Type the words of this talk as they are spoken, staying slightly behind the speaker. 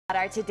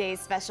Our today's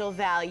special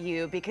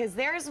value, because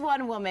there's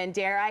one woman,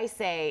 dare I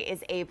say,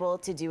 is able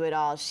to do it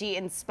all. She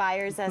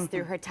inspires us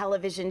through her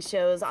television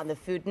shows on the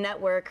Food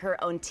Network,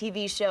 her own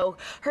TV show,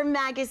 her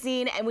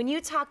magazine, and when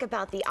you talk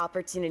about the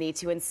opportunity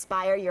to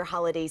inspire your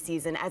holiday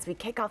season as we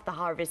kick off the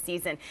harvest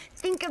season,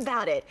 think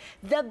about it.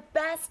 The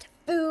best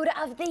food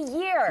of the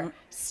year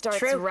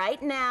starts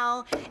right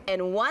now,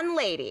 and one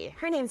lady,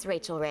 her name's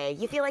Rachael Ray.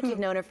 You feel like you've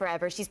known her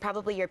forever. She's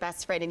probably your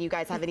best friend and you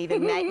guys haven't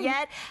even met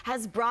yet.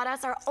 Has brought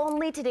us our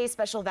only today's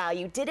special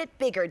value, did it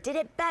bigger, did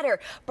it better,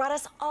 brought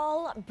us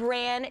all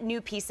brand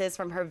new pieces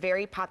from her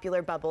very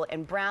popular Bubble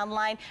and Brown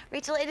line.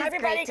 Rachael, it is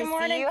great to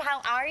see you.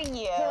 How are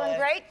you? Doing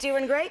great,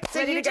 doing great.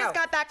 So you just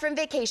got back from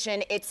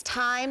vacation. It's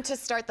time to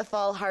start the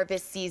fall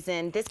harvest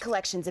season. This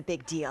collection's a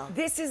big deal.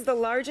 This is the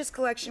largest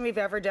collection we've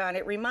ever done.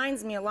 It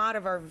reminds me a lot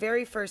of our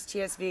very first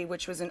TSV,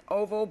 which was an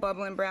oval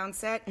Bubble and Brown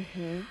set.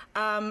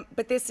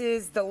 But this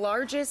is the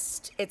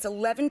largest. It's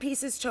 11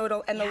 pieces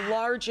total, and the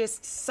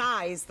largest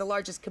size, the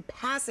largest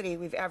capacity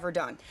we've ever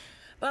done.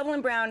 Bubble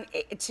and Brown,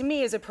 to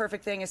me, is a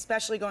perfect thing,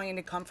 especially going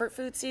into comfort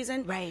food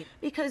season. Right.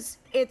 Because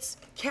it's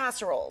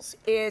casseroles,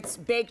 it's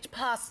baked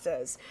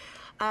pastas,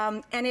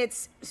 and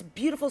it's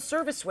beautiful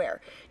serviceware.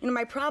 You know,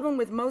 my problem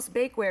with most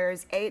bakeware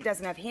is A, it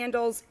doesn't have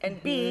handles,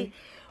 and B,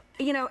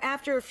 you know,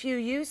 after a few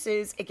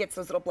uses, it gets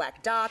those little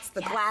black dots,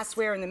 the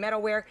glassware and the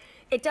metalware.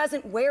 It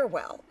doesn't wear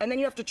well. And then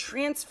you have to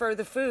transfer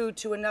the food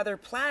to another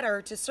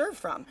platter to serve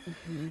from.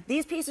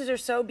 These pieces are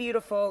so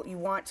beautiful, you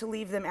want to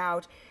leave them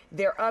out.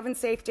 They're oven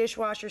safe,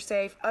 dishwasher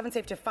safe, oven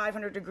safe to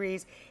 500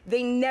 degrees.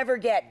 They never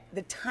get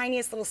the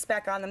tiniest little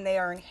speck on them. They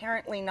are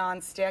inherently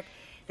non-stick.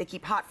 They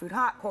keep hot food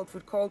hot, cold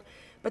food cold.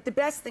 But the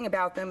best thing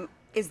about them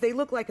is they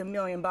look like $1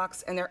 million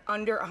and they're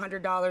under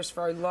 $100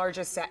 for our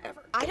largest set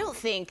ever. I don't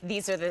think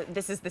this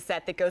is the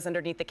set that goes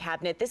underneath the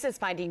cabinet. This is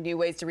finding new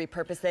ways to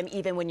repurpose them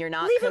even when you're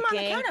not cooking. Leave them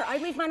on the counter. I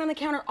leave mine on the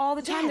counter all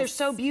the time. They're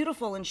so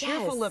beautiful and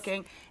cheerful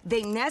looking.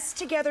 They nest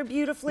together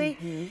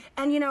beautifully.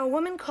 And you know, a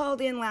woman called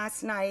in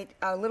last night,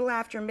 a little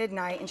after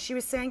midnight, and she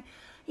was saying,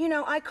 you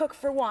know, I cook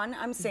for one,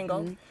 I'm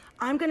single.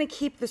 I'm gonna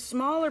keep the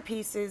smaller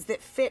pieces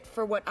that fit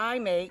for what I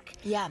make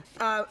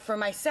for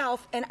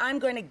myself, and I'm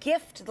gonna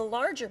gift the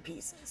larger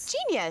pieces.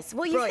 Genius.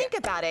 Well, you think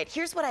about it.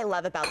 Here's what I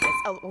love about this.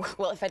 Oh,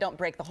 well, if I don't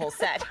break the whole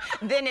set,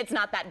 then it's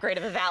not that great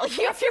of a value.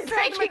 If you're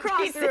breaking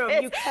across the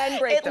room, you can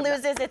break them. It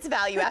loses its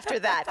value after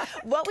that.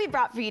 What we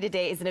brought for you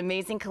today is an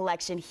amazing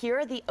collection. Here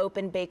are the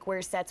open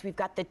bakeware sets. We've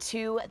got the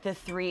 2, the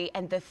 3,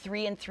 and the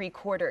 3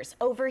 3/4.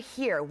 Over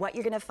here, what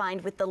you're gonna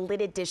find with the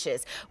lidded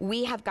dishes,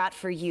 we have got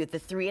for you the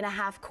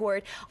 3.5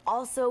 quart,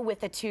 also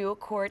with a 2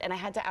 quart, and I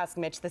had to ask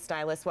Mitch, the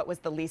stylist, what was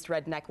the least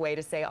redneck way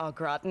to say au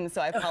gratin,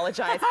 so I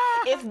apologize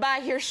if by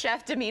your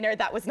chef demeanor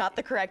that was not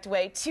the correct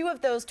way. 2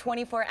 of those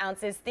 24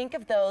 ounces, think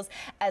of those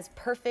as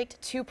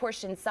perfect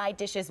 2-portion side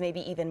dishes, maybe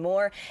even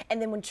more. And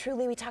then when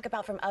truly we talk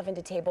about from oven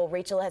to table,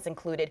 Rachael has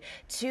included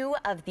 2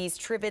 of these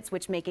trivets,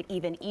 which make it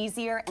even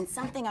easier, and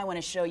something I want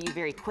to show you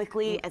very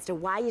quickly as to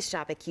why you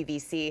shop at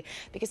QVC,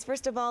 because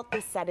first of all,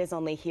 this set is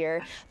only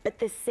here, but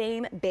the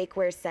same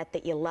bakeware set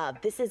that you love.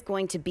 This is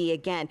going to be,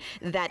 again,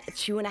 that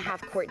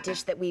 2.5 quart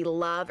dish that we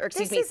love, or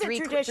excuse me,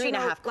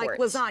 3.5 like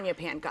lasagna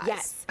pan, guys.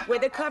 Yes.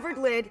 With a covered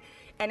lid,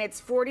 and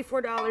it's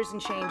 $44 and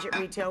change at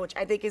retail, which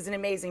I think is an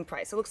amazing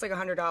price. It looks like a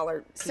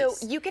 $100 piece. So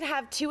you could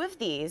have 2 of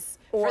these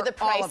for the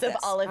price of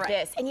all of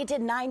this. And you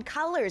did 9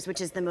 colors, which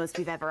is the most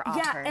we've ever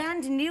offered. Yeah,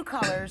 and new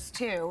colors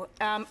too.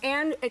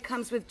 And it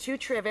comes with 2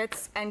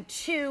 trivets and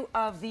 2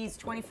 of these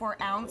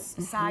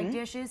 24-ounce side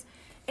dishes.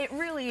 It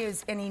really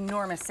is an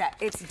enormous set.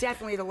 It's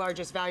definitely the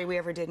largest value we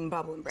ever did in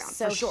Bubble and Brown,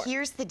 so for sure.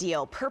 Here's the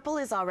deal. Purple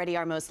is already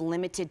our most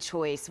limited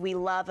choice. We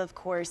love, of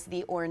course,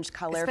 the orange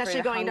color,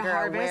 especially for going hunger to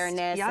harvest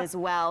awareness as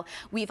well.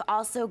 We've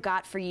also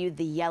got for you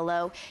the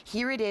yellow.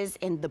 Here it is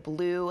in the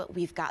blue.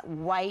 We've got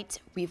white,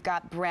 we've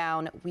got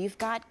brown, we've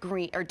got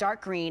green, or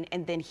dark green,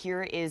 and then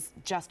here is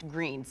just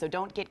green. So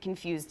don't get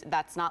confused.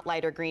 That's not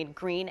lighter green,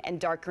 green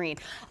and dark green.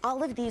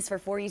 All of these for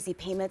 4 easy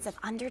payments of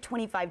under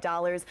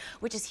 $25,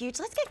 which is huge.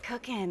 Let's get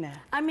cooking.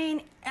 I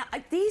mean,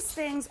 these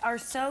things are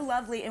so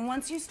lovely, and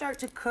once you start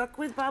to cook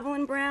with Bubble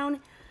and Brown,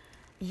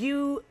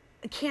 you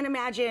can't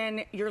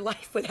imagine your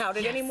life without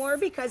it anymore,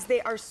 because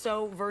they are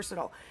so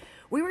versatile.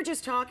 We were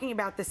just talking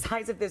about the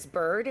size of this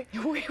bird.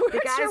 We were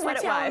the guys sure were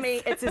telling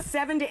me it's a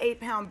 7 to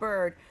 8 pound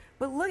bird,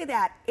 but look at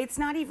that. It's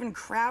not even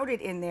crowded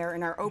in there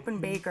in our open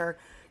baker.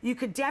 You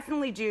could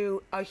definitely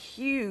do a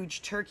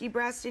huge turkey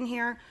breast in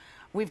here.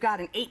 We've got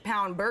an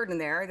 8-pound bird in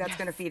there that's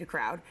gonna feed a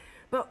crowd.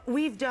 But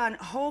we've done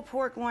whole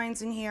pork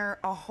loins in here,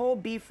 a whole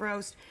beef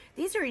roast.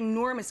 These are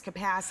enormous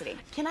capacity.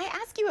 Can I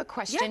ask you a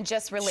question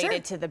just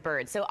related to the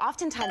bird? So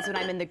oftentimes when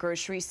I'm in the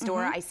grocery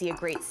store, I see a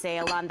great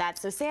sale on that.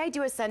 So say I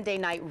do a Sunday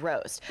night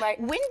roast.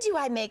 When do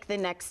I make the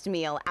next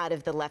meal out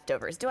of the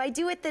leftovers? Do I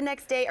do it the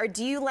next day, or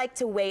do you like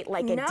to wait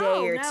like a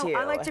day or two?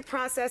 I like to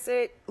process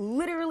it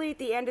literally at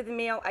the end of the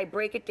meal. I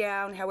break it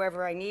down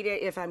however I need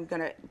it. If I'm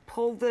gonna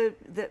pull the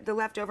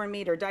leftover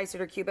meat or dice it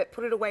or cube it,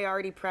 put it away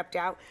already prepped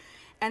out.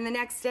 And the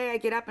next day I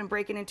get up and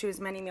break it into as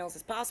many meals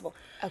as possible.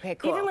 Okay,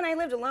 cool. Even when I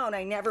lived alone,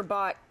 I never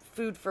bought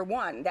food for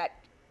one. That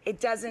it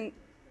doesn't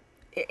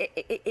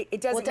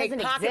make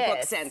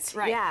pocketbook sense,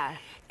 right? Yeah.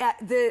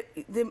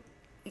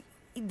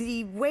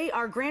 The way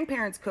our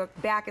grandparents cooked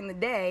back in the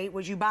day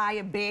was you buy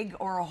a big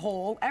or a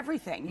whole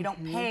everything. You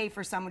don't pay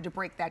for someone to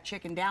break that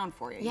chicken down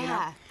for you. Yeah, you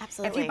know?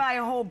 absolutely. If you buy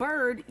a whole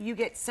bird, you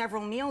get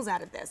several meals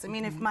out of this. I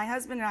mean, if my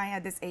husband and I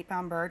had this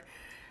 8-pound bird,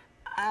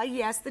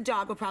 yes, the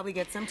dog will probably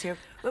get some too,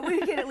 but we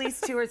get at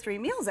least 2 or 3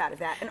 meals out of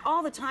that. And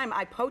all the time,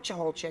 I poach a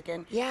whole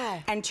chicken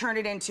and turn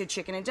it into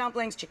chicken and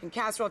dumplings, chicken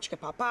casserole, chicken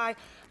pot pie.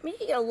 I mean,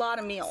 you get a lot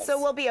of meals.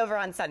 So we'll be over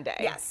on Sunday.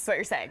 Yes. That's what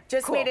you're saying.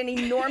 Just cool. made an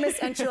enormous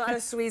enchilada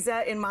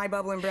suiza in my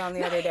Bubble and Brown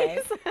the other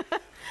day.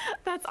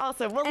 That's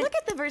awesome. Well, look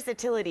at the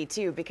versatility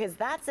too, because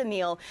that's a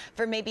meal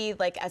for maybe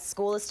like as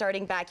school is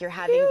starting back, you're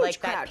having Huge like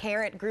crowd. that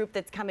parent group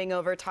that's coming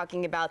over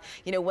talking about,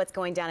 you know, what's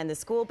going down in the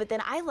school. But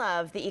then I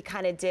love that you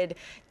kind of did,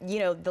 you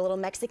know, the little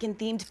Mexican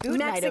themed food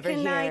night over here.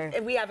 Mexican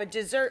night. We have a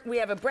dessert. We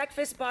have a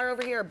breakfast bar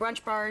over here, a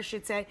brunch bar, I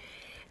should say.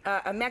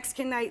 A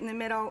Mexican night in the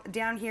middle.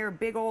 Down here,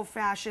 big old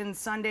fashioned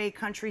Sunday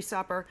country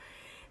supper.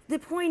 The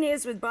point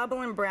is with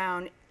Bubble and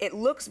Brown, it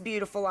looks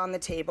beautiful on the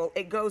table.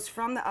 It goes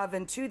from the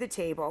oven to the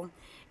table,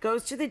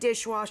 goes to the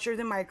dishwasher,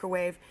 the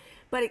microwave,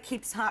 but it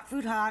keeps hot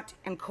food hot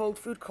and cold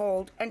food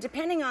cold. And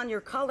depending on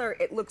your color,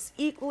 it looks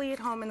equally at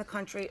home in the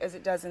country as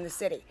it does in the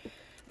city.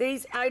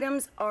 These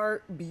items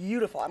are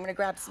beautiful. I'm going to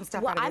grab some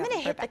stuff out of the I'm oven.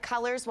 going to hit the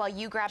colors while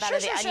you grab out Sure,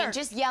 of the sure, onion. sure.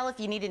 Just yell if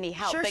you need any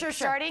help. Sure, but sure,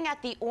 sure. starting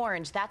at the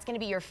orange, that's going to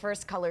be your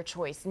first color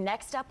choice.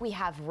 Next up, we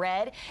have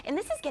red. And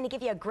this is going to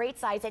give you a great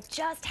size at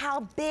just how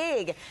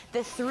big the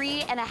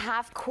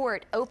 3.5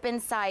 quart open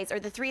size, or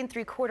the 3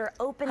 3/4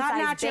 open Hot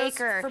size nachos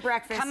baker. for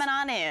breakfast. Coming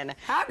on in.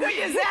 How good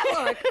does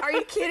that look? Are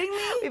you kidding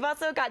me? We've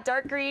also got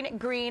dark green,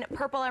 green,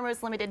 purple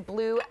almost limited,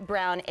 blue,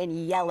 brown,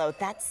 and yellow.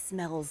 That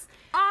smells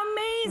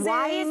amazing.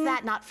 Why is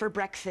that not for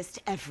breakfast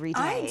every day?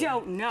 I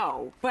don't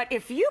know, but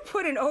if you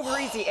put an over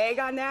easy egg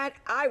on that,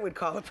 I would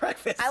call it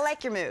breakfast. I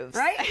like your moves.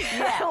 Right?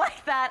 Yeah. I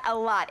like that a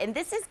lot. And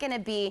this is going to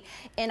be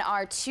in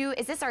our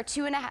is this our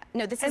 2.5?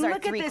 No, this is our 3/4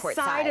 size. And look at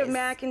the side of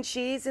mac and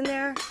cheese in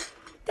there.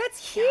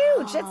 That's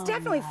huge. That's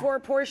definitely 4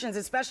 portions,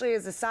 especially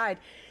as a side.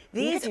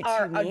 These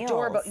are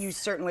adorable. You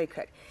certainly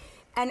could.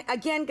 And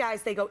again,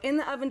 guys, they go in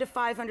the oven to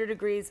 500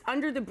 degrees,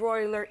 under the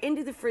broiler,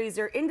 into the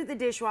freezer, into the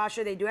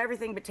dishwasher. They do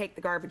everything but take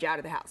the garbage out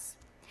of the house,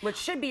 which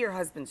should be your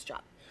husband's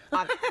job.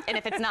 And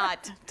if it's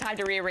not, time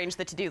to rearrange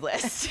the to-do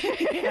list.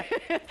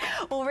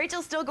 Well,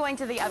 Rachel's still going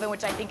to the oven,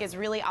 which I think is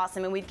really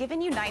awesome, and we've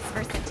given you nice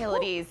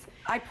versatilities.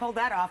 I pulled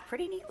that off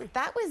pretty neatly.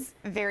 That was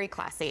very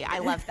classy. I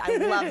love that.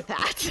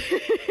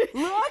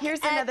 Look, here's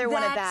another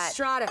one of that.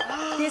 strata.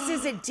 This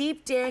is a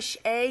deep dish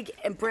egg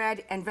and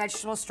bread and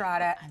vegetable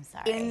strata. I'm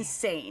sorry.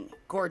 Insane,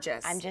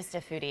 gorgeous. I'm just a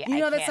foodie. You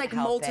know I that's can't like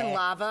help molten it.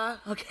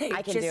 lava. Okay,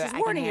 I can just do it. as I can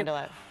warning you. handle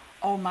it.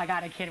 Oh my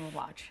God, I can't even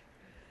watch.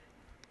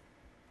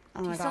 Oh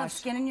Do my you still have gosh.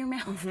 skin in your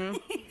mouth?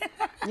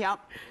 Yep.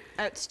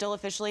 It's still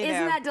officially Isn't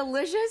there. that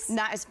delicious?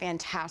 That is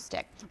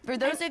fantastic. For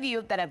those of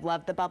you that have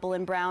loved the Bubble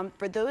and Brown,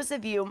 for those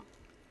of you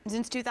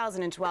since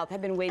 2012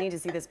 have been waiting to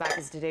see this back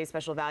as today's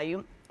special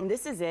value, and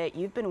this is it.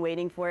 You've been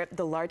waiting for it.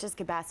 The largest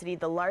capacity,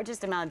 the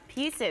largest amount of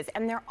pieces,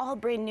 and they're all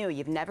brand new.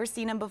 You've never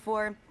seen them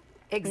before.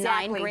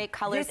 Exactly. 9 great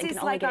colors. This and is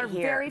can only like get our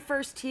here. very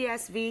first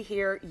TSV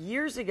here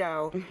years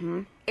ago.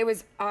 It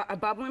was a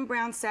Bubble and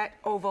Brown set,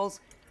 ovals,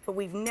 but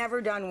we've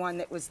never done one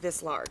that was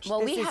this large.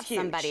 Well, This we is have huge.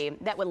 somebody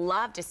that would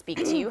love to speak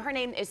to you. Her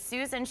name is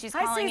Susan. She's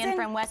Hi, calling in Susan.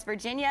 from West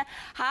Virginia.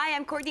 Hi,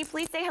 I'm Courtney.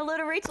 Please say hello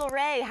to Rachel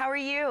Ray. How are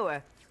you?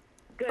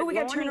 Good we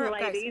gotta turn morning, her up,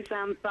 guys. ladies.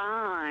 I'm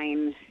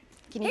fine.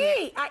 Can you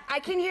Hey, I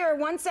can hear her.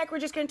 1 sec. We're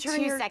just going to turn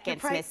 2 your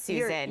seconds, your, Miss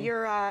Susan.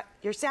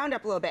 your sound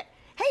up a little bit.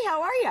 Hey,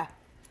 how are you?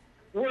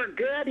 We're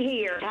good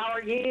here. How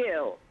are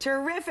you?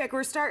 Terrific.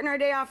 We're starting our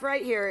day off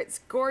right here. It's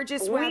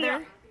gorgeous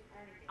weather.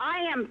 I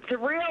am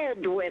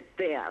thrilled with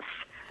this.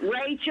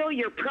 Rachel,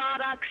 your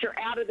products are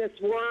out of this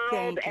world,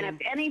 Thank and you.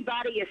 if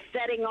anybody is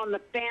sitting on the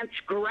fence,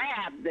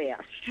 grab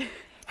this.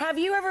 Have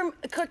you ever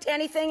cooked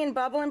anything in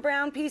Bubble and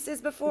Brown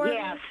pieces before?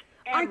 Yes,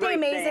 Aren't they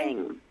amazing?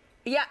 everything.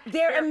 Yeah,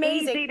 they're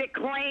amazing. Easy to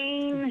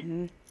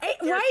clean. Hey,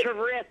 They're right?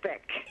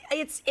 terrific.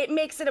 It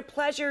makes it a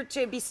pleasure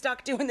to be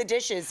stuck doing the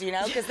dishes, you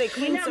know, because they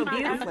clean so my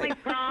beautifully. only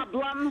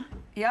problem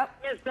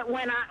Yep. is that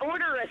when I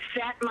order a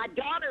set, my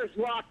daughters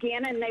walk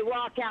in and they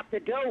walk out the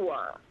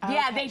door.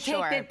 Yeah, Okay, they take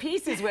sure. the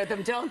pieces with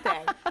them, don't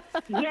they?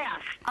 Yes.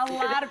 A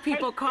lot of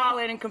people call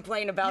in and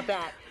complain about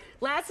that.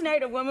 Last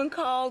night, a woman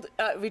called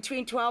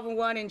between 12 and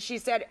 1, and she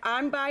said,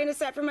 I'm buying a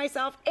set for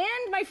myself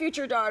and my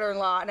future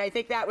daughter-in-law. And I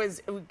think that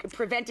was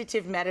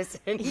preventative medicine.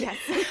 Yes.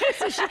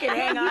 So she can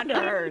hang on to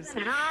hers.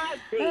 That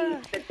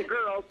the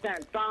girls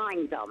don't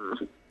find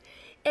them.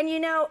 And you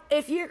know,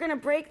 if you're going to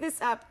break this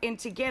up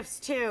into gifts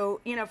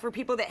too, you know, for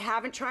people that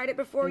haven't tried it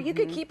before, you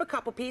could keep a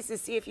couple pieces,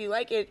 see if you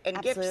like it,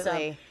 and gift some.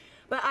 Absolutely.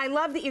 But I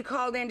love that you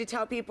called in to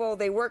tell people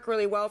they work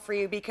really well for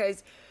you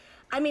because,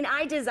 I mean,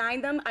 I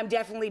designed them. I'm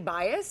definitely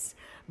biased,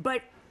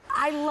 but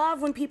I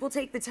love when people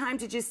take the time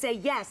to just say,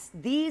 yes,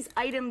 these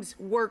items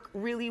work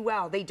really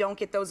well. They don't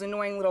get those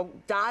annoying little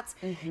dots.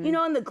 You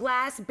know, on the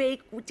glass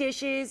baked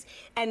dishes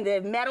and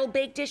the metal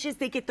baked dishes,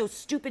 they get those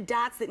stupid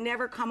dots that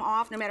never come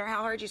off no matter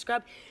how hard you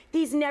scrub.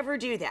 These never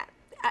do that.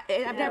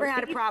 I've never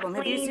had a problem.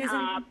 Have you,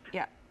 Susan?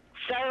 Yeah.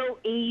 So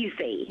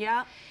easy.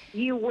 Yeah.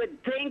 You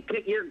would think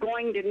that you're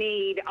going to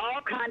need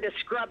all kind of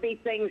scrubby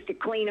things to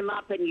clean them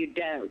up, and you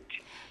don't.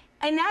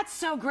 And that's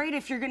so great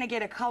if you're going to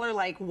get a color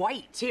like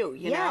white, too,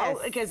 you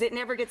know, because it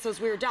never gets those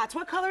weird dots.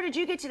 What color did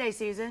you get today,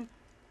 Susan?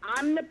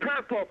 I'm the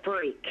purple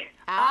freak.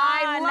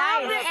 I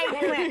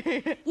love the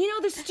eggplant. You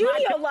know, the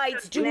studio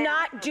lights do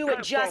not do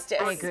it justice.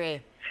 I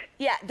agree.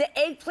 Yeah, the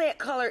eggplant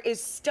color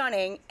is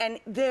stunning, and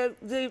the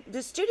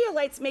studio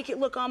lights make it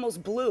look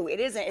almost blue.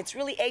 It isn't. It's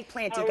really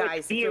eggplanty, guys.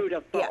 It's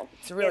beautiful. Yeah,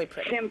 it's really it's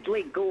pretty.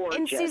 Simply gorgeous.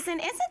 And Susan,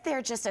 isn't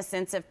there just a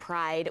sense of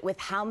pride with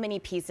how many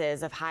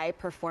pieces of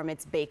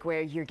high-performance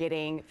bakeware you're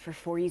getting for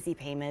 4 easy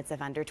payments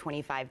of under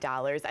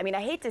 $25? I mean,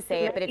 I hate to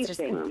say it, but it's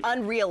just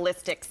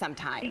unrealistic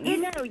sometimes.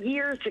 You know,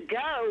 years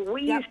ago,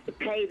 we used to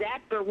pay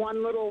that for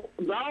one little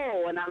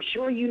roll, and I'm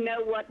sure you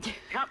know what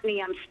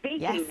company I'm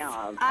speaking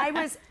of.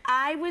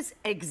 I was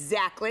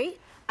exactly.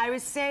 I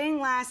was saying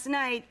last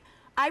night,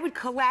 I would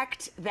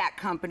collect that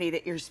company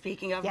that you're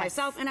speaking of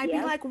myself, and I'd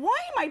be like, why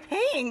am I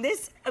paying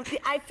this? I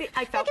felt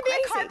It could be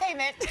a car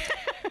payment.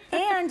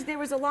 And there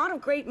was a lot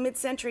of great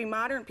mid-century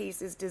modern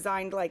pieces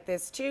designed like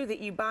this too that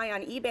you buy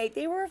on eBay.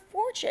 They were a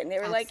fortune. They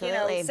were like, you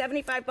know,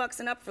 $75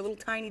 and up for a little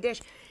tiny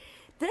dish.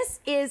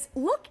 This is,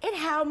 look at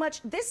how much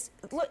this,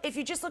 look, if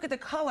you just look at the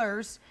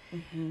colors,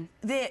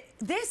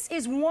 this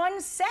is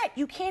one set.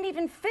 You can't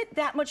even fit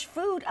that much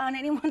food on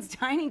anyone's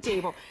dining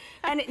table.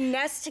 And it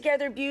nests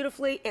together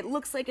beautifully. It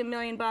looks like $1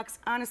 million.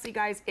 Honestly,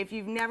 guys, if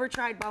you've never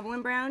tried Bubble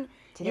and Brown,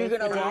 you're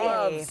gonna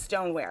love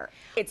stoneware.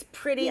 It's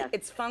pretty,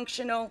 it's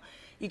functional.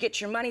 You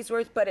get your money's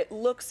worth, but it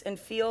looks and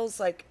feels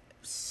like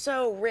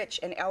so rich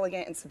and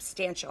elegant and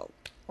substantial.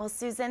 Well,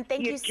 Susan,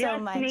 thank you so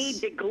much. You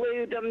just need to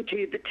glue them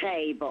to the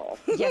table.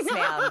 Yes,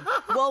 ma'am.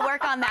 We'll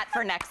work on that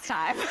for next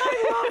time.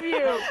 I love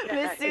you.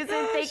 Miss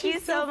Susan, thank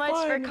you so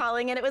much for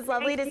calling in. It was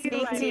lovely to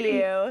speak to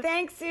you.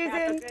 Thanks, Susan.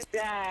 Have a good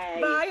day.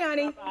 Bye,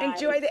 honey. Bye-bye.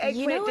 Enjoy the eggplant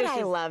You know what dishes.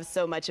 I love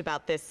so much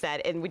about this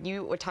set, and when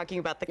you were talking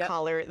about the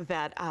collar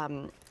that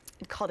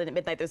called in at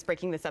midnight that was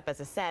breaking this up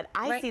as a set,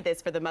 I see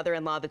this for the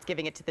mother-in-law that's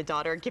giving it to the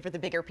daughter. Give her the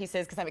bigger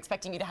pieces because I'm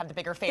expecting you to have the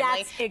bigger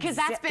family. Because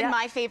that's been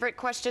my favorite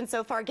question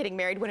so far, getting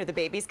married. When are the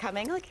babies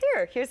coming? Like,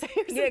 here's some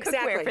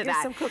cookware for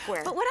that. Some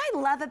cookware. But what I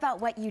love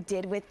about what you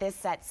did with this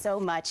set so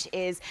much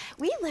is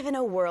we live in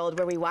a world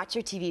where we watch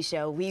your TV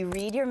show, we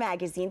read your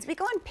magazines, we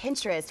go on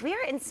Pinterest. We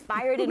are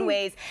inspired in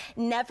ways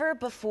never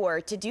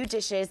before to do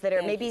dishes that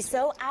are maybe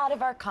so out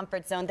of our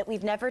comfort zone that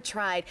we've never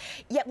tried,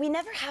 yet we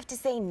never have to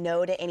say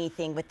no to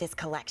anything with this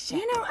collection.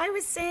 You know, I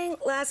was saying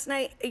last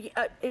night,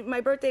 my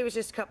birthday was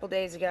just a couple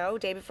days ago,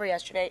 day before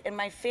yesterday, and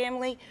my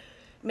family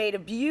made a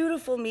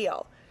beautiful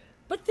meal.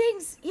 But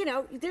things, you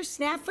know, there's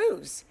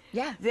snafus.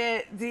 Yeah.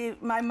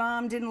 My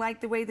mom didn't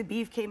like the way the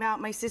beef came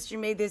out. My sister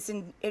made this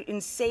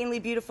insanely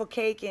beautiful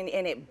cake, and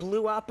it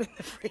blew up in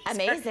the freezer.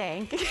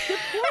 Amazing. The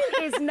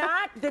point is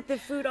not that the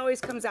food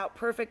always comes out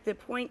perfect. The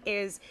point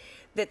is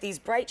that these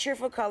bright,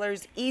 cheerful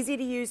colors, easy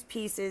to use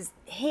pieces,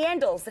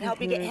 handles that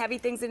help you get heavy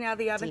things in and out of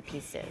the oven. Deep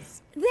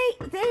pieces.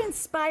 They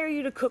inspire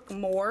you to cook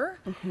more,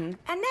 and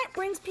that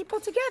brings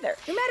people together.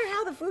 No matter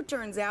how the food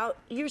turns out,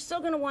 you're still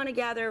going to want to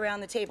gather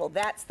around the table.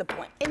 That's the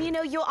point. And you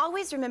know, you'll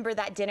always remember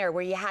that dinner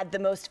where you had the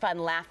most fun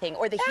laughing,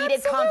 or the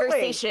heated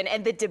conversation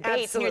and the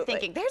debates, and you're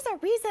thinking, there's a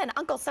reason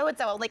Uncle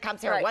so-and-so only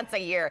comes here once a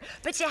year.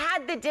 But you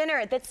had the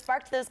dinner that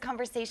sparked those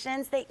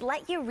conversations. They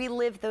let you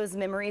relive those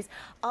memories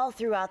all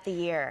throughout the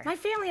year. My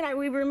family and I,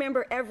 we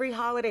remember every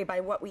holiday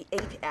by what we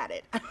ate at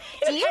it.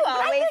 Do you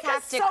always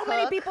have to cook,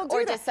 many people do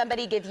or that. does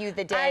somebody give you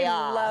the day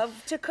off? I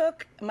love to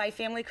cook. My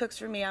family cooks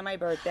for me on my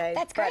birthday.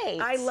 That's great.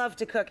 But I love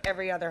to cook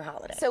every other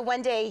holiday. So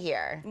one day a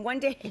year. One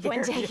day a year.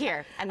 One day a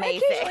year.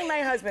 Amazing. Occasionally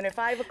my husband, if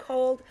I have a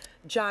cold,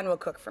 John will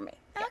cook for me.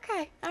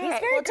 Okay. All He's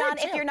right. very Well, John,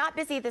 good, if too. you're not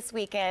busy this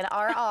weekend,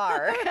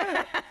 RR.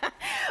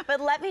 But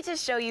let me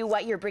just show you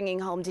what you're bringing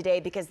home today,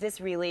 because this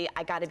really,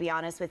 I got to be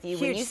honest with you,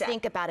 when you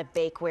think about a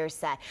bakeware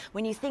set,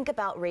 when you think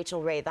about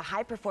Rachael Ray, the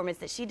high performance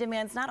that she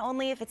demands, not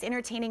only if it's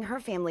entertaining her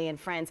family and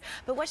friends,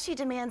 but what she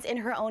demands in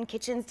her own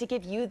kitchens to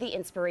give you the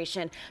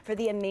inspiration for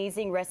the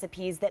amazing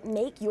recipes that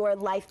make your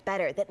life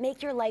better, that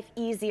make your life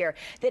easier,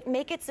 that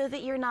make it so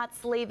that you're not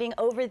slaving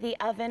over the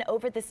oven,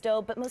 over the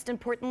stove, but most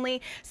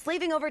importantly,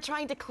 slaving over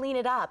trying to clean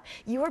it up.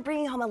 You are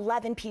bringing home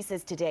 11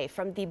 pieces today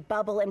from the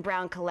Bubble and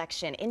Brown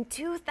collection. In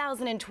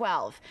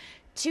 2012,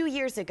 2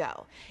 years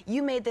ago,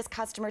 you made this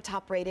customer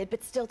top rated,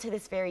 but still to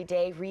this very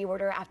day,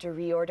 reorder after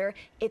reorder,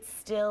 it's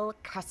still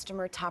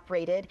customer top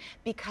rated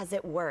because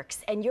it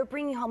works. And you're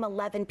bringing home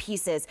 11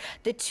 pieces,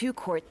 the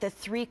 2-quart, the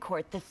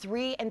 3-quart, the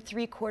 3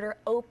 3/4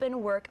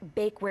 open work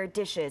bakeware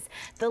dishes,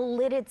 the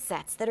lidded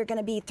sets that are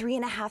gonna be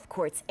 3.5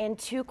 quarts and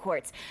 2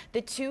 quarts,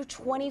 the 2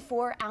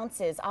 24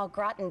 ounces au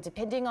gratin,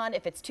 depending on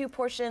if it's 2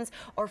 portions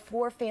or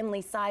 4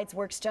 family sides,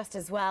 works just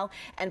as well.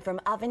 And from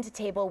oven to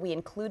table, we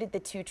included the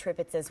 2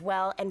 trivets as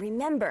well. And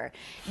remember,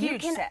 you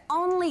can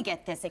only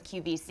get this at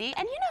QVC.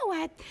 And you know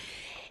what?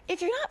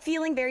 If you're not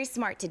feeling very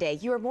smart today,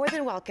 you are more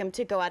than welcome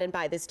to go out and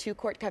buy this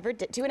 2-quart covered,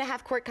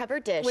 2.5-quart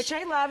covered dish. Which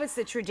I love. It's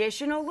the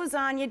traditional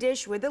lasagna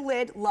dish with a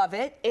lid. Love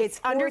it.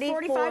 It's under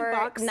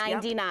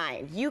 $45.99.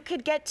 Yep. You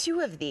could get 2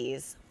 of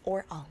these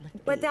or all of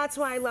these. But that's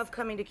why I love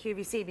coming to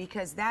QVC,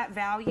 because that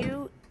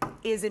value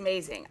is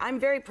amazing. I'm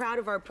very proud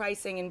of our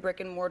pricing in brick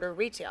and mortar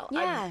retail.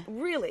 Yeah.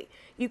 Really,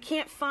 you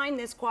can't find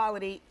this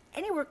quality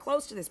anywhere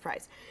close to this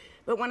price.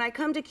 But when I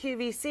come to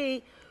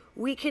QVC,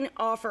 we can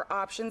offer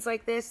options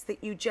like this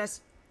that you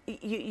just,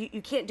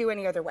 you can't do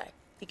any other way.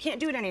 You can't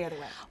do it any other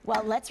way.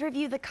 Well, let's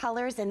review the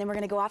colors, and then we're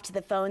going to go off to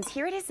the phones.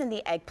 Here it is in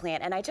the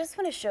eggplant, and I just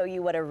want to show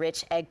you what a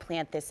rich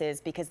eggplant this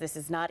is, because this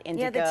is not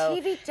indigo. Yeah,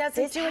 the TV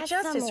doesn't do it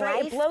justice,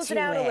 right? It blows it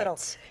out a little.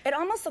 It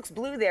almost looks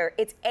blue there.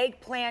 It's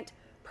eggplant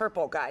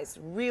purple, guys.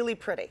 Really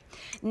pretty.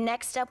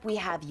 Next up, we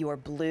have your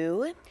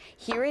blue.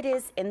 Here it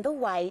is in the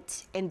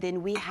white, and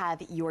then we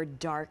have your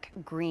dark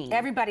green.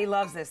 Everybody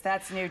loves this.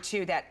 That's new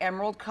too. That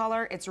emerald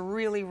color. It's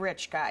really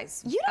rich,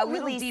 guys. You don't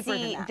really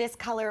see this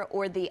color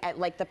or the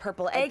like the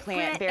purple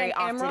eggplant very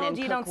often emerald,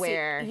 in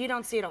cookware. You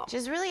don't see it all. Which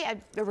is really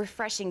a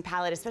refreshing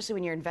palette, especially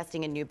when you're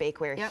investing in new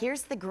bakeware. Yep.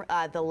 Here's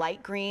the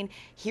light green.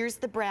 Here's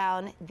the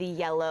brown, the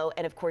yellow,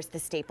 and of course the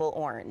staple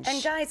orange.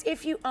 And guys,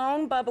 if you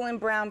own bubble and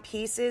brown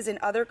pieces in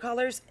other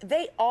colors,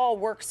 they all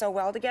work so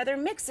well together.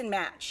 Mix and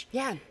match.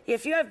 Yeah.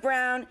 If you have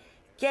brown,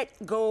 get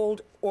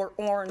gold or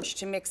orange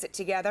to mix it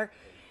together.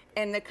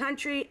 In the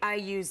country, I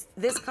use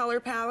this color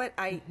palette.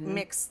 I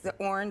mix the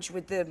orange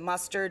with the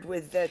mustard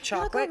with the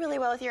chocolate. You look really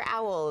well with your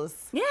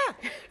owls. Yeah,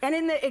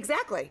 and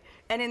exactly.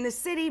 And in the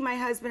city, my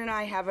husband and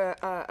I have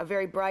a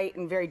very bright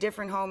and very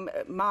different home,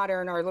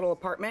 modern, our little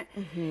apartment,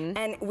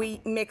 and we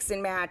mix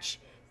and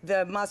match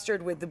the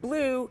mustard with the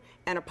blue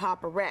and a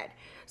pop of red.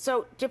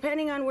 So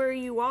depending on where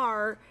you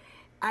are,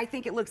 I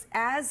think it looks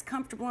as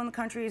comfortable in the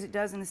country as it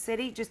does in the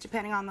city, just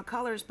depending on the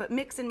colors, but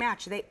mix and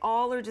match. They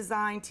all are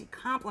designed to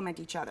complement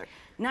each other.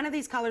 None of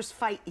these colors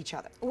fight each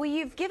other. Well,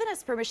 you've given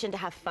us permission to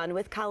have fun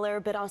with color,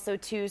 but also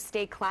to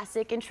stay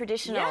classic and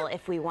traditional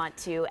if we want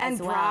to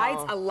as well. And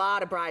brides, a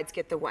lot of brides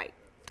get the white.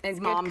 And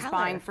moms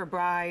buying for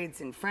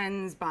brides and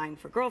friends buying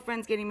for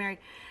girlfriends getting married.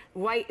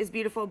 White is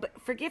beautiful, but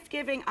for gift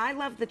giving, I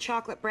love the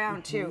chocolate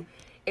brown too.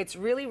 It's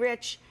really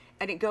rich,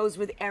 and it goes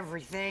with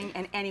everything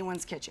in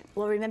anyone's kitchen.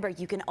 Well, remember,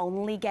 you can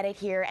only get it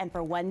here, and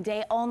for one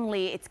day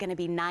only, it's going to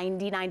be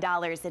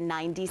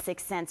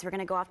 $99.96. We're going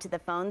to go off to the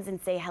phones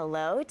and say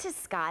hello to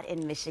Scott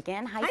in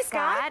Michigan. Hi,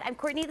 Scott. I'm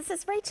Courtney. This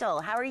is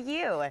Rachel. How are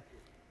you?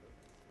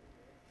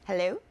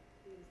 Hello?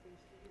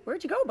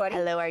 Where'd you go, buddy?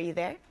 Hello, are you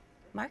there?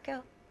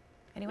 Marco?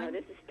 Anyone? Oh,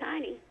 this is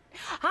Tiny.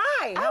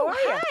 Hi, how are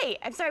you? Hi.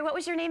 I'm sorry, what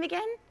was your name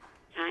again?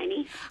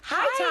 Tiny.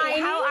 Hi,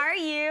 Tiny. How are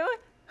you?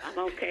 I'm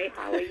okay.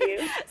 How are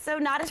you? So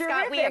not a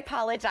Scott, we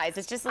apologize.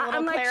 It's just a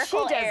little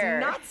clerical she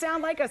error. does not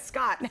sound like a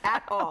Scott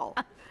at all.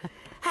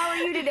 How are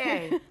you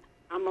today?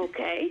 I'm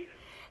okay.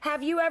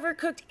 Have you ever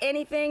cooked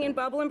anything in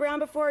bubble and brown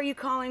before, or are you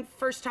calling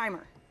first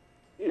timer?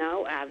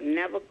 No, I've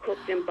never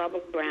cooked in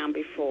bubble brown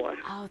before.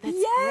 Oh, that's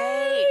Yay,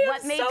 great.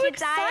 What I'm made so you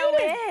excited.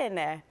 dial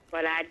in?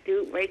 But I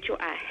do, Rachel,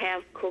 I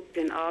have cooked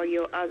in all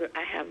your other,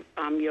 I have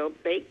your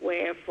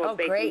bakeware for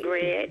baking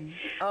bread.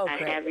 Oh, I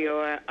great. have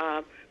your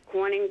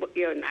Corning,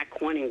 not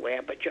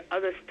Corningware, but your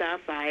other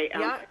stuff. I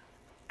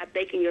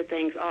bake in your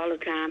things all the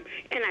time.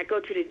 And I go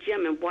to the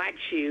gym and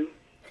watch you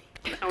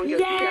on your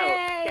show.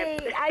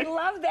 I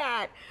love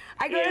that.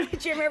 I go to the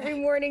gym every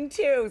morning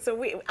too,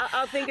 so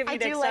I'll think of you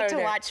next I do like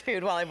Saturday. to watch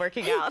food while I'm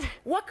working out.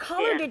 What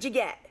color did you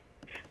get?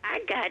 I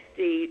got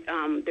the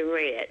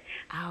red.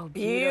 Oh,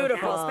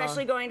 Beautiful,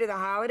 especially going to the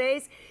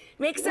holidays.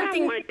 Make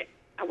something.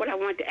 What I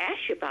wanted to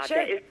ask you about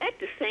that, is that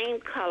the same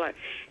color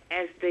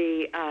as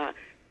the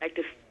like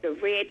the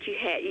red you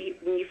had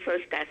when you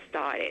first got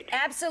started?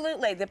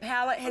 Absolutely. The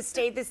palette has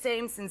stayed the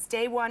same since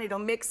day one. It'll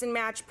mix and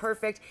match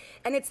perfect.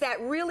 And it's that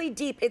really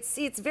deep,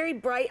 it's very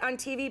bright on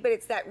TV, but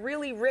it's that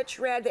really rich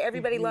red that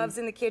everybody loves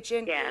in the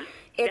kitchen. Yeah.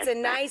 It's a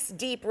nice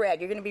deep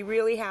red. You're going to be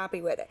really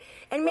happy with it.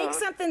 And make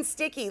something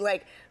sticky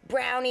like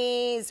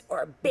brownies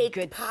or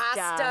baked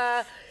pasta.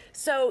 Stuff.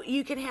 So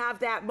you can have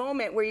that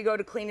moment where you go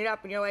to clean it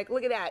up and you're like,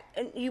 look at that.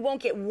 And you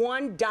won't get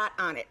one dot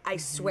on it, I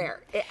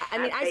swear. I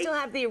mean, I still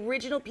have the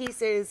original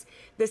pieces,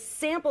 the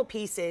sample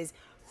pieces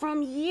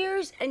from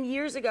years and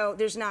years ago.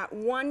 There's not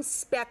one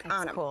speck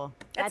on them. Cool.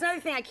 That's another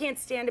thing I can't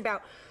stand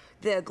about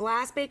the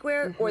glass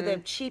bakeware or the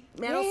cheap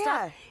metal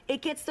stuff,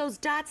 it gets those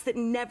dots that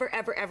never,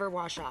 ever, ever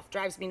wash off.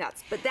 Drives me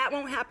nuts. But that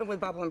won't happen with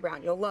Bubble and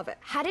Brown. You'll love it.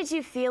 How did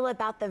you feel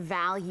about the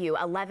value?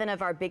 11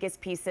 of our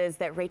biggest pieces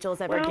that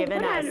Rachel's ever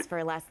given us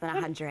for less than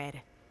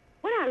 100.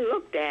 What I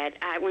looked at,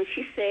 when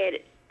she said,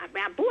 I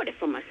bought it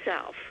for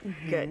myself.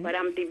 Good. But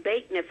I'm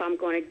debating if I'm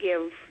going to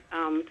give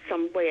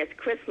some way as a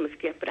Christmas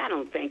gift, but I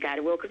don't think I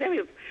will,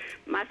 because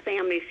my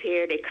family's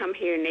here, they come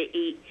here and they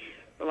eat.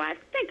 Well, I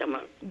think I'm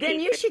going to Then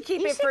you should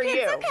keep it for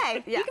you. It's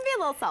okay. Yeah. You can be a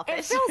little selfish.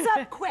 It fills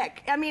up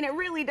quick. I mean, it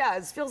really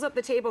does. Fills up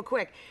the table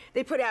quick.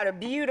 They put out a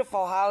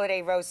beautiful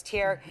holiday roast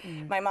here.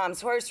 My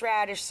mom's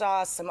horseradish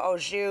sauce, some au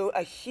jus,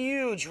 a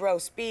huge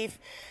roast beef,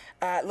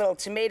 little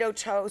tomato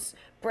toast,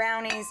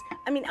 brownies.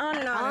 I mean, on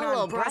and on and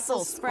on.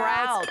 Brussels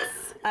sprouts.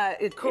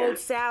 A cold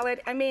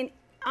salad. I mean,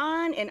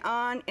 on and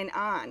on and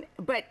on.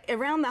 But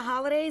around the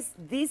holidays,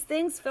 these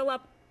things fill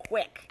up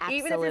quick. Absolutely.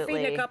 Even if you're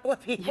feeding a couple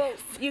of people,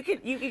 you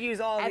could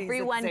use all of these.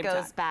 Everyone at the same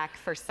goes time. back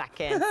for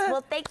seconds.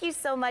 Well, thank you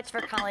so much for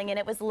calling in.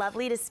 It was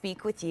lovely to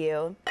speak with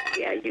you.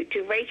 Yeah, you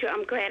too. Rachel,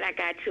 I'm glad I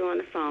got you on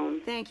the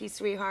phone. Thank you,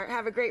 sweetheart.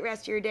 Have a great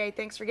rest of your day.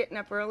 Thanks for getting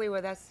up early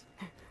with us.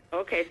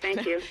 Okay,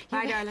 thank you.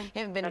 Bye, darling. You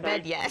haven't been in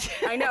bed yet.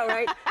 I know,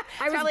 right?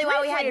 I was Probably why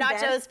we had briefly in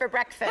bed. nachos for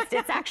breakfast.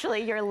 It's actually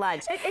your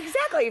lunch.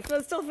 Exactly. It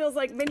still feels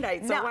like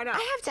midnight, so Now, why not?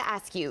 I have to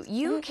ask you,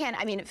 you can,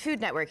 I mean,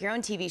 Food Network, your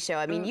own TV show,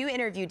 I mean, you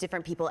interview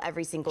different people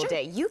every single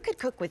day. You could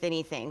cook with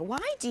anything. Why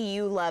do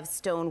you love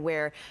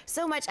stoneware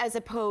so much as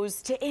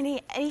opposed to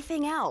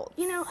anything else?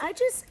 You know,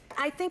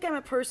 I think I'm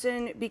a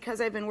person, because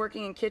I've been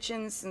working in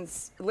kitchens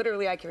since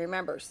literally I can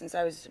remember, since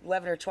I was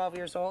 11 or 12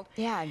 years old.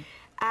 Yeah.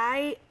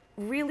 I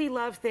really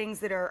love things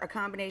that are a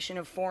combination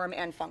of form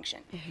and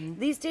function.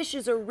 These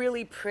dishes are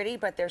really pretty,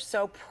 but they're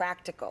so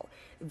practical.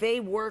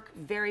 They work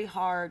very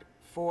hard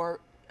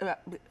for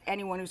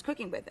anyone who's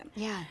cooking with them.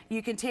 Yeah.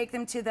 You can take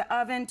them to the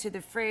oven, to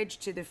the fridge,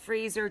 to the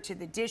freezer, to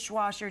the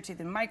dishwasher, to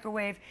the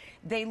microwave.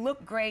 They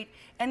look great,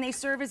 and they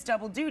serve as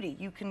double duty.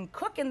 You can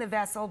cook in the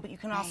vessel, but you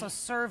can also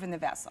serve in the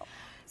vessel.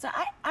 So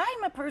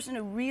I'm a person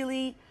who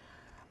really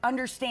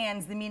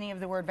understands the meaning of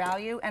the word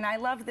value, and I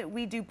love that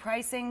we do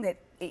pricing that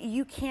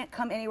you can't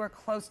come anywhere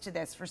close to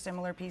this for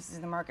similar pieces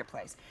in the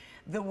marketplace.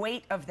 The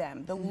weight of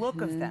them, the look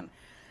of them.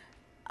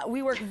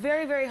 We work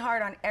very, very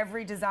hard on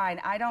every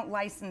design. I don't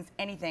license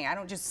anything. I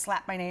don't just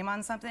slap my name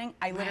on something.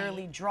 I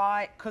literally draw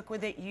it, cook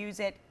with it, use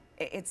it.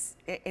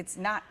 It's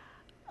not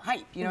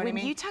hype, you know what I mean?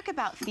 When you talk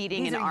about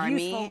feeding These an are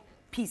army useful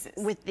pieces.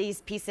 with these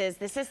pieces,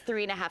 this is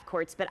 3.5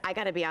 quarts, but I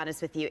gotta be honest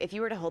with you, if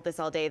you were to hold this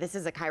all day, this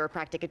is a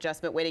chiropractic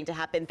adjustment waiting to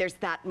happen. There's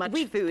that much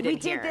food in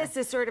here. We did this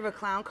as sort of a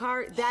clown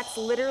car. That's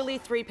literally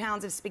 3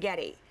 pounds of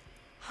spaghetti.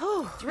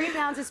 3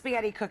 pounds of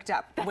spaghetti cooked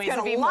up. Weighs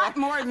gotta a be lot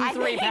more than I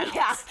 3 think, pounds.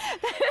 yeah.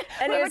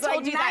 And Whoever there's like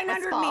told you that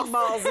was 900 false.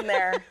 meatballs in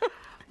there.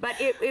 But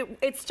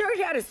it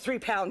started out as 3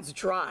 pounds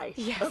dry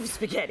of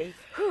spaghetti.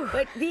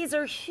 But these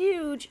are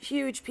huge,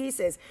 huge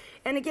pieces.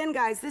 And again,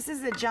 guys, this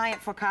is a giant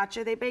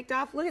focaccia they baked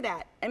off. Look at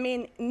that. I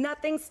mean,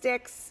 nothing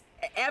sticks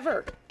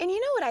ever. And you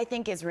know what I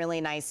think is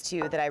really nice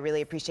too, that I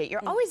really appreciate?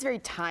 You're always very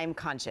time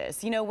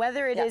conscious. You know,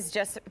 whether it is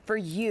just for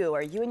you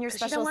or you and your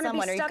special wanna be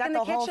someone, or you've stuck got in the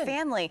the whole kitchen.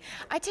 family.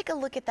 I take a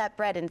look at that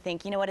bread and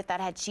think, you know what, if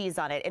that had cheese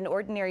on it, an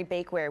ordinary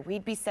bakeware,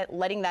 we'd be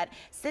letting that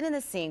sit in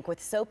the sink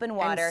with soap and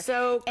water.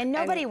 And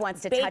nobody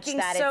wants to touch baking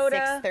that soda,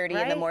 at 6:30 in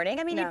the right? morning.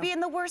 I mean, No. you'd be in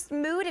the worst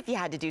mood if you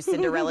had to do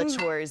Cinderella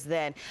chores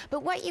then.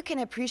 But what you can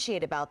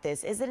appreciate about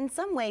this is that in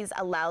some ways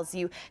allows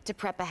you to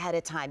prep ahead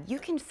of time. You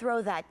can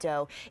throw that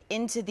dough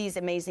into these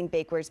amazing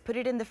bakewares, put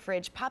it in the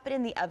fridge, pop it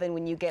in the oven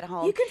when you get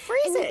home. You can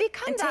freeze and it. You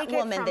become and that take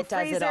woman it from that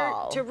does it freezer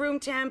all. to room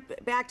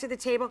temp, back to the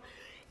table.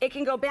 It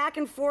can go back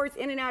and forth,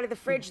 in and out of the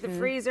fridge, the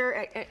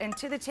freezer, and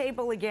to the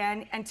table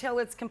again until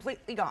it's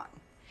completely gone.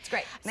 It's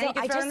great. Then So you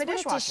can I throw it just in the wanted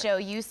to dishwasher. show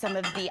you some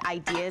of the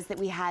ideas that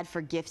we had for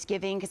gift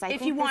giving, because I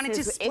think you this wanted to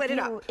is- split it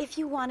up. If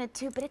you wanted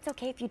to, but it's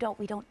okay if you don't.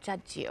 We don't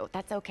judge you.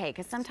 That's okay,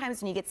 because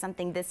sometimes when you get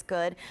something this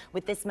good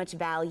with this much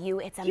value,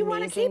 it's You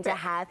wanna amazing keep to it.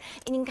 have,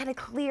 and you can kind of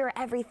clear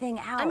everything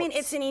out. I mean,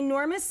 it's an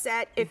enormous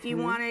set. If you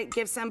want to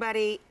give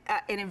somebody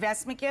an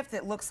investment gift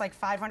that looks like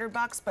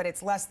 $500, but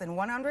it's less than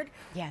 100,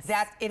 Yes.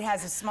 that it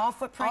has a small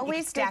footprint. You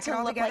always can stack good it to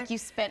all look together. like you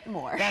spent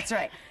more. That's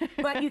right.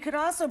 But you could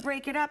also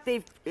break it up.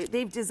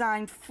 They've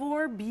designed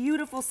 4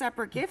 beautiful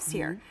separate gifts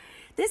here.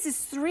 This is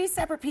 3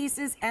 separate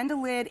pieces and a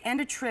lid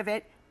and a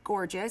trivet.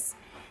 Gorgeous.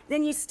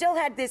 Then you still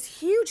had this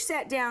huge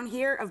set down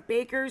here of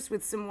bakers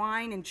with some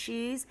wine and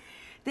cheese.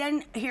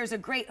 Then here's a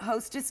great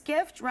hostess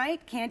gift,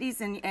 right?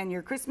 Candies and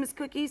your Christmas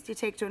cookies to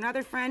take to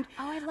another friend.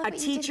 Oh, I love a what you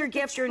did teacher with the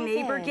gift or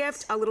neighbor trivet.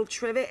 gift, a little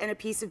trivet and a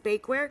piece of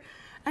bakeware.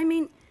 I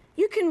mean,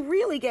 you can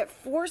really get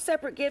 4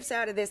 separate gifts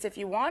out of this if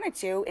you wanted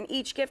to, and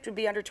each gift would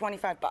be under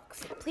 $25.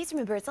 Please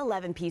remember, it's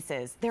 11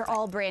 pieces. They're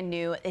all brand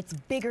new. It's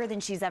bigger than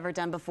she's ever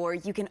done before.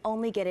 You can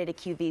only get it at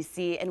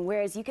QVC, and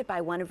whereas you could buy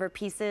one of her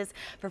pieces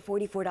for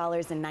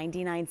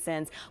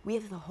 $44.99, we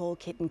have the whole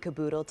kit and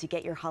caboodle to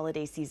get your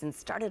holiday season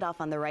started off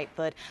on the right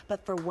foot,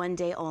 but for one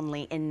day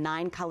only in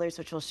 9 colors,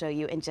 which we'll show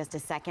you in just a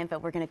second.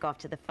 But we're going to go off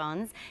to the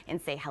phones and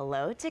say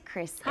hello to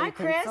Chris Hi, in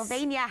Chris.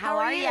 Pennsylvania. How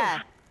are you?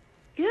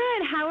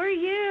 Good. How are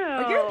you?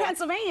 Well, you're in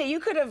Pennsylvania. You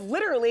could have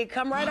literally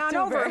come right on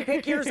over and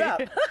pick yours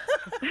up.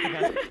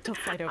 Don't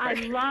slide over. I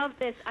love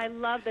this. I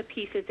love the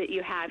pieces that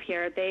you have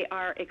here. They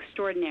are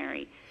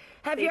extraordinary.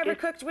 Have you ever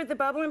cooked with the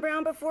Bubble and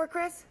Brown before,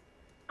 Chris?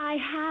 I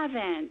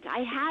haven't,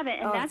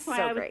 and that's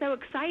why I was so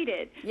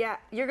excited. Yeah,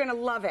 you're gonna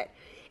love it.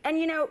 And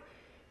you know,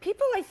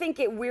 people I think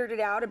get weirded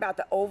out about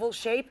the oval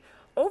shape.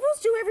 Ovals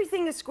do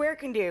everything a square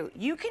can do.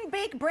 You can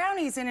bake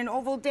brownies in an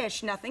oval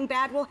dish. Nothing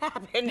bad will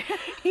happen.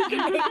 You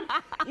can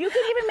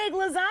even make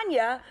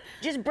lasagna.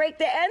 Just break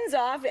the ends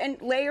off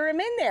and layer them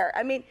in there.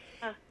 I mean,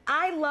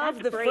 I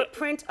love the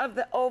footprint of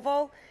the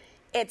oval.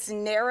 It's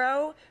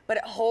narrow, but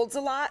it holds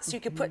a lot, so you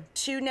can put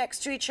two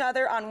next to each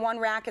other on one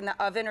rack in the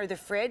oven or the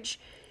fridge.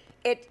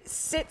 It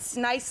sits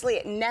nicely.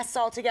 It nests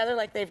all together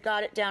like they've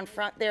got it down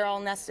front there all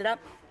nested up.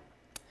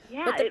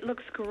 Yeah, it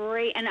looks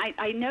great. And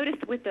I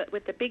noticed with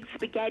the big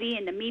spaghetti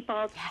and the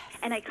meatballs,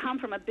 and I come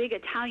from a big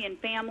Italian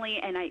family,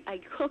 and I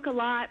cook a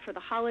lot for the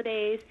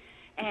holidays.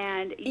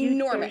 And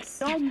there's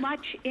so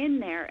much in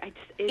there. It's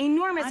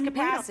enormous unreal.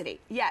 capacity.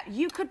 Yeah,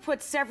 you could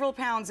put several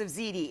pounds of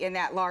ziti in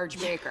that large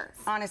baker.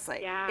 Honestly,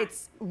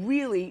 it's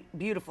really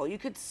beautiful. You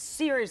could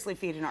seriously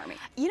feed an army.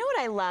 You know what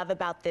I love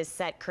about this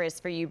set,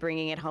 Chris, for you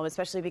bringing it home,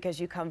 especially because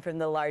you come from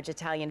the large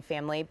Italian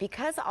family,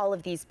 because all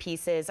of these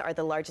pieces are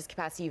the largest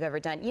capacity you've ever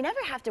done, you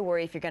never have to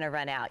worry if you're going to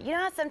run out. You know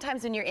how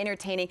sometimes when you're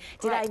entertaining,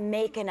 did I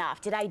make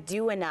enough? Did I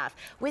do enough?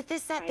 With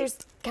this set, there's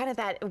kind of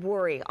that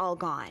worry all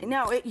gone.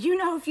 No, you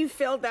know, if you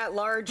filled that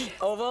large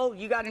oval,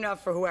 you got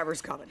enough for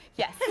whoever's coming.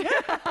 Yes.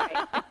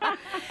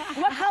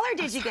 What color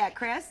did you get,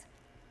 Chris?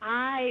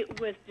 I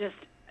was just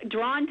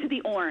drawn to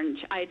the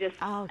orange. I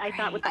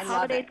thought with the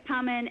holidays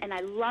coming, and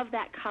I love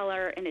that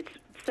color, and it's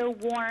so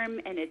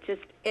warm, and it's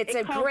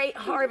a great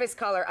harvest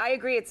color. I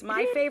agree, it's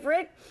my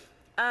favorite.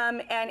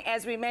 And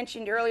as we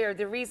mentioned earlier,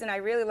 the reason I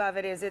really love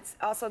it is it's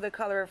also the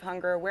color of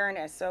hunger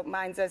awareness. So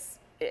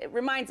it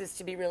reminds us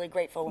to be really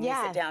grateful when we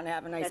sit down and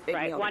have a nice big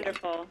meal.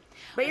 Wonderful.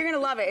 But you're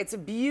gonna love it. It's a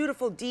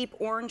beautiful, deep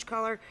orange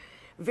color,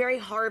 very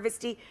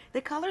harvesty.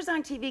 The colors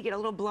on TV get a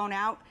little blown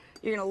out.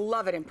 You're gonna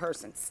love it in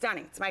person.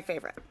 Stunning. It's my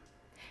favorite.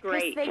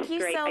 Great. Chris, thank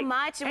you so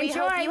much. And we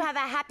hope you have a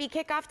happy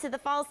kickoff to the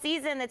fall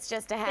season that's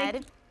just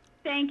ahead.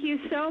 Thank you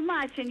so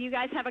much, and you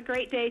guys have a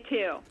great day,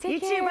 too.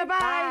 Take care. Bye-bye.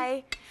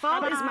 Bye.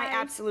 Fall is my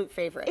absolute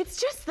favorite.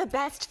 It's just the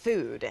best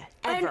food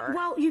ever. And,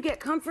 well, you get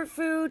comfort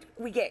food,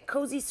 we get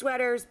cozy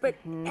sweaters, but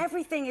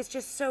everything is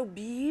just so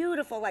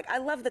beautiful. Like, I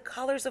love the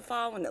colors of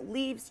fall when the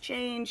leaves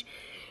change.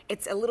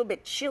 It's a little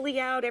bit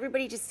chilly out.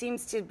 Everybody just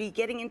seems to be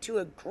getting into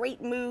a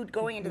great mood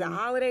going into the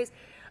holidays.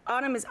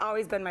 Autumn has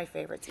always been my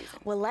favorite season.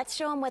 Well, let's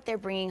show them what they're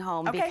bringing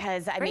home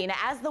because, I mean,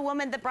 as the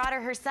woman that brought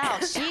her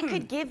herself, she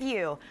could give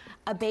you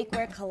a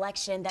bakeware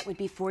collection that would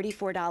be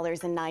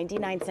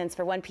 $44.99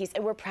 for one piece,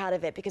 and we're proud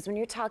of it because when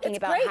you're talking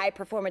about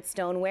high-performance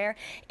stoneware,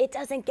 it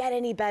doesn't get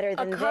any better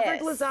than this. A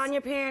covered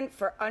lasagna pan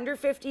for under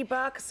 50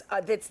 bucks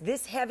that's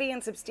this heavy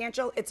and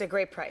substantial, it's a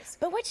great price.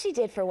 But what she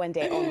did for one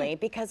day only,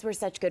 because we're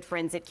such good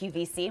friends at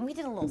QVC, and we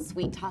did a little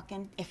sweet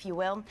talking, if you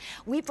will,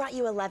 we brought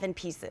you 11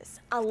 pieces.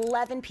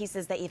 11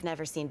 pieces that you've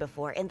never seen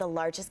before in the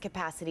largest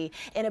capacity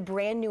in a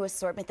brand new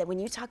assortment that when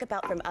you talk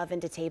about from oven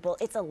to table,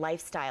 it's a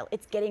lifestyle.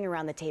 It's getting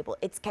around the table.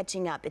 It's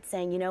catching up. It's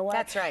saying, you know what?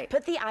 That's right.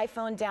 Put the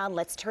iPhone down.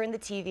 Let's turn the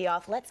TV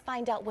off. Let's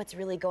find out what's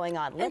really going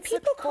on. And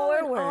people call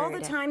it all the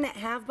time that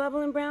have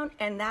Bubble and Brown,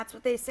 and that's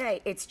what they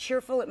say. It's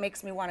cheerful. It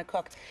makes me want to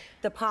cook.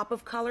 The pop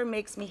of color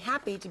makes me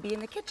happy to be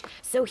in the kitchen.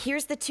 So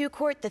here's the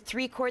 2-quart, the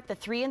 3-quart, the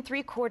 3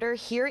 3/4.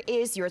 Here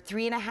is your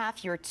 3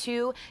 1/2, your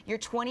 2, your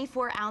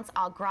 24-ounce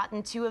au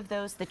gratin, 2 of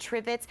those, the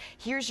trivets.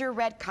 Here's your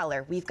red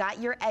color. We've got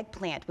your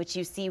eggplant, which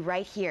you see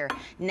right here.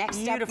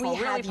 Next up, we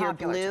have your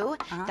blue.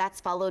 That's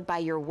followed by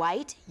your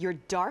white, your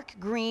dark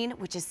green,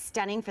 which is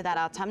stunning for that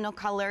autumnal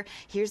color.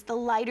 Here's the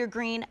lighter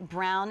green,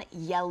 brown,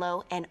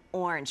 yellow, and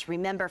orange.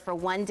 Remember, for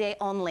one day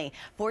only,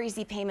 4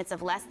 easy payments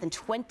of less than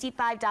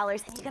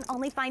 $25, and you can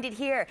only find it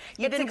here.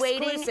 You've been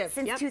waiting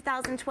since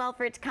 2012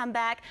 for it to come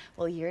back.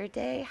 Well, your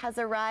day has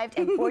arrived,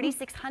 and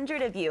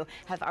 4,600 of you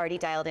have already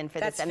dialed in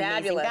for this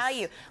amazing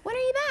value. When are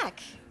you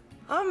back?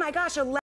 Oh my gosh,